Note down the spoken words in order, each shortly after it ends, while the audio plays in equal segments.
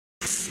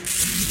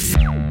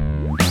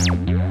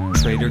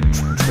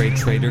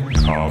Trader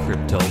Cobb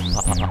Crypto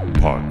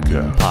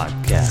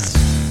Podcast.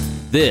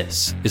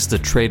 This is the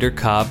Trader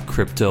Cobb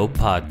Crypto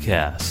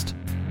Podcast.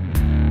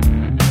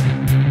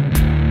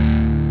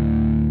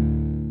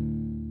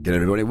 G'day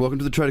everybody, welcome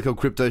to the Trader Cobb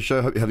Crypto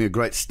Show. Hope you're having a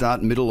great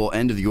start, middle or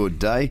end of your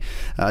day.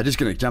 Just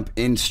going to jump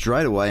in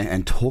straight away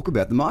and talk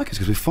about the markets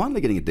because we're finally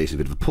getting a decent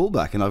bit of a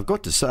pullback, and I've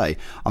got to say,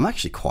 I'm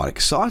actually quite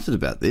excited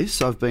about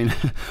this. I've been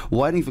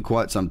waiting for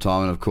quite some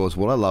time, and of course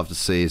what I love to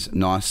see is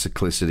nice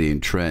cyclicity in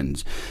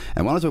trends.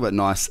 And when I talk about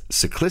nice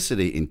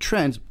cyclicity in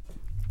trends,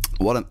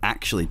 what I'm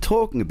actually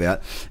talking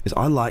about is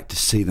I like to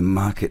see the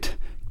market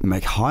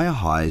make higher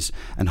highs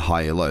and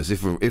higher lows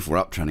if we're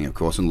uptrending, of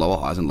course, and lower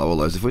highs and lower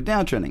lows if we're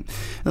downtrending.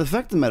 And the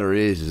fact of the matter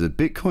is that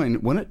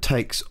Bitcoin, when it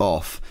takes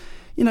off,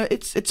 you know,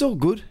 it's all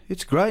good,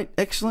 it's great,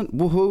 excellent,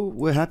 woohoo,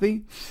 we're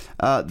happy.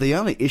 The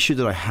only issue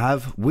that I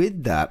have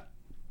with that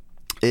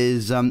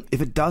is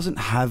if it doesn't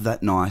have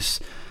that nice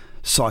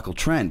cycle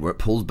trend where it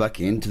pulls back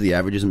into the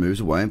averages and moves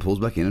away and pulls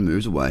back in and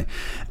moves away.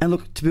 And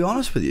look, to be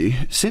honest with you,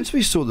 since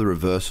we saw the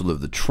reversal of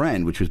the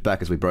trend, which was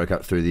back as we broke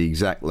up through the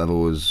exact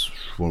level was,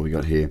 what have we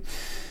got here?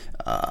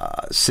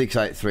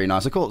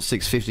 6839. So I call it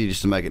 650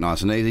 just to make it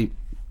nice and easy.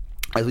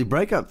 As we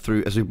broke up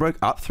through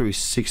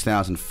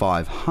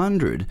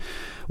 6,500,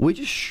 we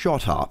just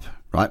shot up,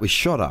 right? We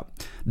shot up.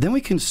 Then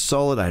we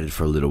consolidated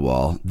for a little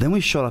while. Then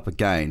we shot up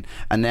again.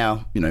 And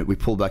now, you know, we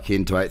pulled back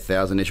into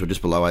 8,000-ish or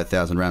just below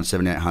 8,000, around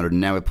 7,800.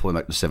 And now we're pulling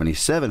back to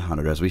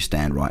 7,700 as we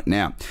stand right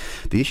now.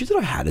 The issue that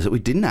I had is that we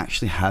didn't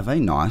actually have a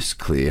nice,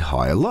 clear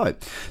higher low.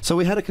 So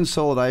we had a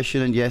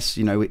consolidation, and yes,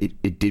 you know,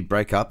 it did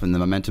break up and the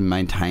momentum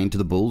maintained to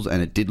the bulls,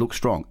 and it did look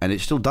strong, and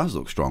it still does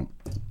look strong.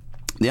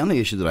 The only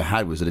issue that I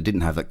had was that it didn't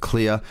have that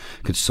clear,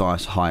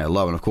 concise higher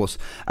low. And of course,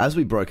 as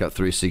we broke up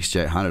through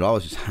 6,800, I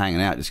was just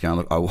hanging out, just going,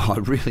 look, I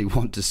really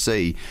want to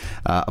see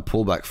a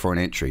pullback for an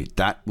entry.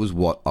 That was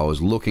what I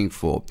was looking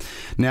for.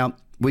 Now,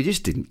 we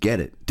just didn't get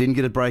it. Didn't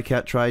get a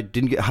breakout trade.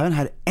 Haven't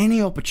had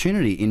any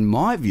opportunity, in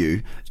my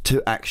view,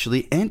 to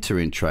actually enter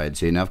in trades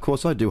here. Now, of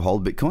course, I do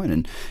hold Bitcoin,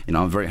 and you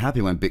know I'm very happy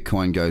when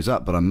Bitcoin goes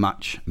up, but I'm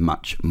much,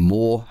 much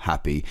more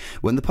happy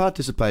when the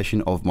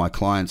participation of my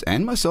clients,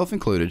 and myself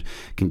included,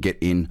 can get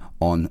in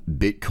on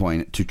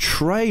Bitcoin to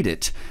trade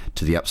it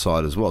to the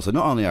upside as well. So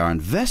not only are our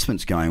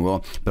investments going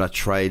well, but our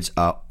trades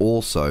are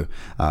also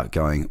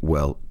going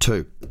well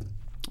too.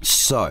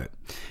 So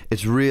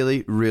it's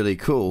really, really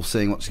cool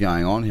seeing what's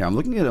going on here. I'm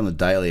looking at it on the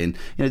daily, and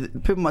you know,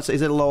 people might say, is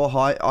that a lower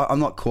high? I'm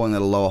not calling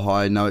that a lower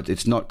high. No,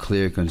 it's not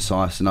clear and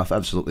concise enough.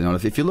 Absolutely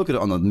not. If you look at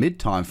it on the mid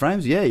time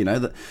frames, yeah, you know,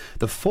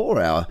 the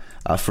 4 hour,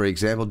 for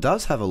example,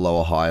 does have a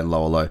lower high and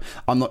lower low.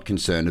 I'm not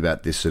concerned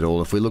about this at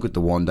all. If we look at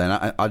the 1 day,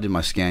 and I did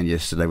my scan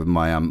yesterday with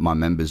my my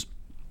members,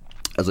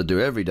 as I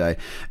do every day,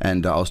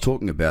 and I was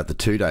talking about the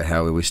 2 day,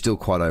 how we're still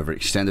quite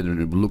overextended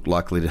and it looked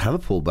likely to have a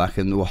pullback,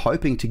 and we're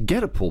hoping to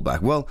get a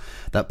pullback. Well,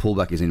 that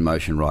pullback is in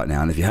motion right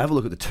now, and if you have a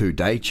look at the 2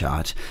 day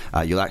chart,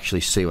 you'll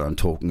actually see what I'm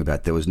talking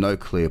about. There was no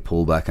clear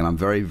pullback, and I'm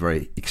very,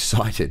 very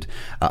excited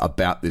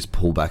about this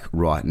pullback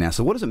right now.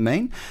 So what does it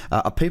mean?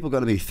 Are people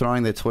going to be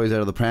throwing their toys out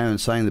of the pram and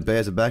saying the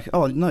bears are back?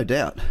 Oh, no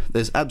doubt.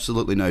 There's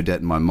absolutely no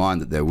doubt in my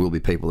mind that there will be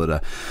people that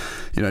are,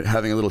 you know,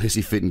 having a little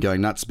hissy fit and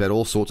going nuts about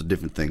all sorts of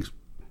different things.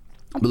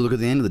 But look, at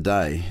the end of the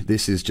day,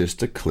 this is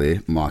just a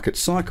clear market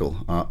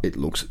cycle. It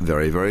looks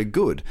very, very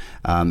good.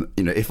 You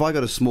know, if I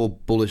got a small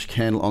bullish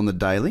candle on the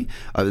daily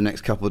over the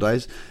next couple of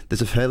days,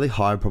 there's a fairly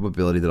high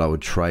probability that I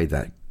would trade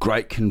that.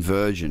 Great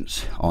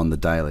convergence on the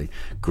daily.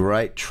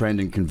 Great trend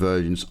and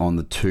convergence on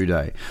the 2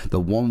 day. The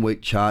 1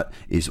 week chart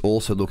is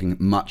also looking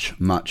much,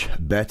 much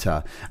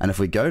better. And if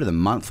we go to the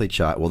monthly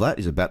chart, well, that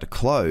is about to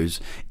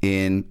close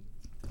in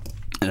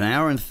an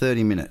hour and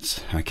 30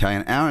 minutes, okay?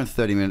 An hour and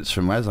 30 minutes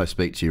from as I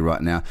speak to you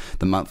right now,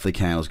 the monthly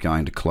candle is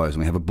going to close. And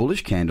we have a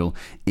bullish candle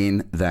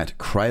in that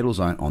cradle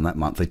zone on that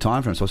monthly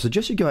time frame. So I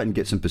suggest you go out and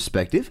get some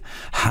perspective.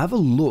 Have a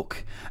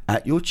look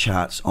at your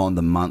charts on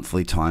the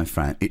monthly time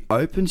frame. It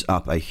opens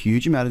up a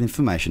huge amount of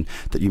information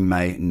that you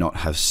may not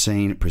have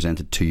seen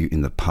presented to you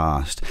in the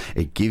past.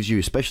 It gives you,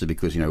 especially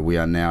because, you know, we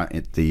are now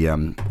at the,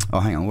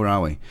 oh, hang on, where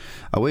are we?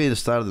 Are we at the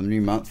start of the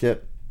new month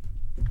yet?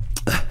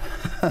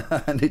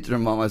 I need to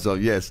remind myself,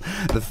 yes,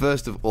 the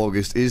 1st of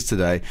August is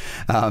today,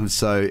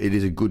 so it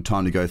is a good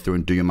time to go through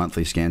and do your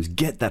monthly scans.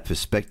 Get that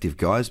perspective,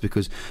 guys,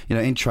 because, you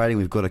know, in trading,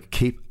 we've got to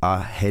keep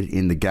our head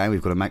in the game.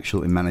 We've got to make sure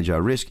that we manage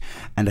our risk,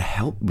 and to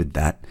help with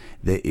that,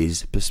 there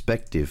is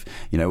perspective.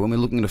 You know, when we're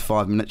looking at a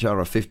 5-minute chart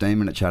or a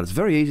 15-minute chart, it's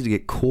very easy to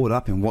get caught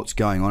up in what's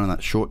going on in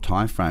that short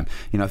time frame.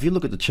 You know, if you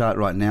look at the chart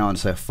right now and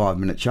say a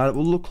 5-minute chart, it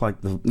will look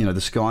like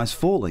the sky's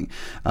falling.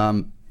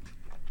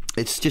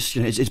 It's just,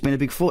 you know, it's been a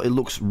big fall. It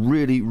looks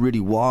really, really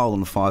wild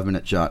on a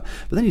 5-minute chart.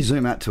 But then you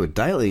zoom out to a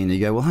daily and you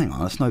go, well, hang on,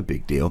 that's no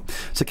big deal.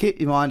 So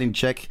keep your mind in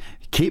check.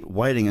 Keep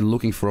waiting and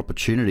looking for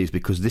opportunities,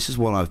 because this is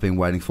what I've been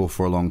waiting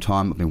for a long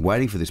time. I've been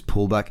waiting for this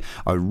pullback.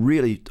 I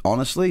really,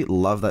 honestly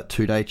love that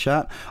 2 day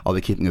chart. I'll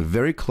be keeping a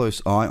very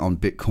close eye on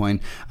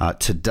Bitcoin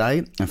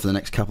today and for the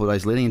next couple of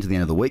days leading into the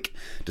end of the week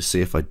to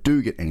see if I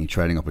do get any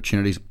trading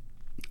opportunities.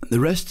 The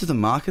rest of the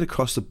market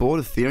across the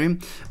board,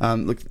 Ethereum,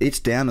 look, it's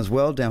down as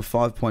well, down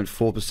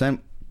 5.4%.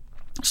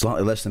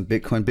 Slightly less than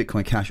Bitcoin.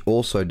 Bitcoin Cash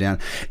also down.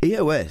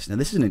 EOS, now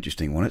this is an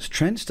interesting one. Its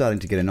trend's starting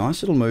to get a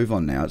nice little move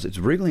on now. It's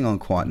wriggling on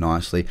quite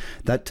nicely.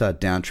 That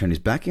downtrend is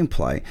back in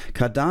play.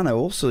 Cardano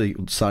also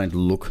starting to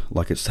look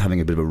like it's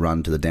having a bit of a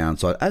run to the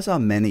downside, as are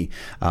many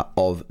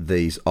of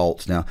these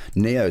alts. Now,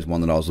 Neo is one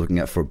that I was looking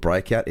at for a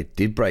breakout. It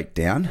did break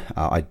down.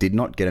 I did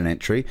not get an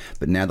entry,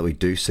 but now that we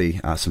do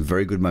see some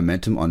very good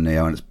momentum on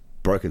Neo, and it's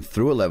broken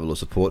through a level of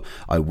support,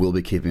 I will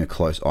be keeping a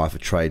close eye for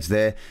trades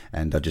there,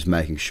 and just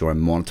making sure I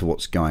monitor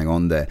what's going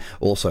on there.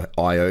 Also,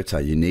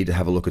 IOTA, you need to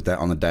have a look at that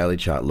on the daily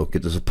chart. Look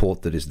at the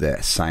support that is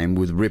there. Same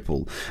with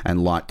Ripple, and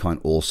Litecoin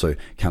also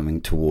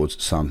coming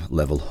towards some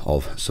level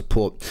of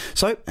support.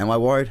 So, am I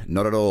worried?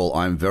 Not at all.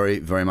 I'm very,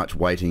 very much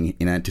waiting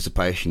in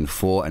anticipation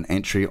for an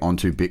entry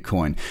onto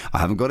Bitcoin. I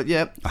haven't got it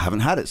yet. I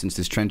haven't had it since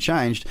this trend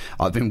changed.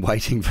 I've been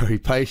waiting very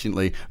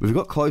patiently. We've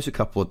got close a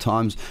couple of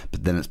times,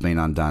 but then it's been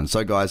undone.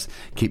 So, guys,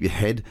 keep your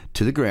head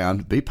to the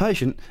ground, be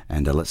patient,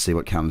 and let's see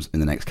what comes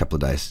in the next couple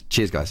of days.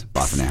 Cheers, guys.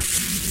 Bye for now.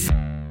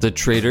 The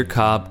Trader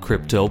Cobb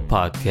Crypto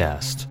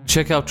Podcast.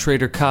 Check out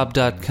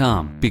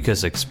TraderCobb.com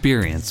because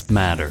experience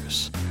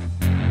matters.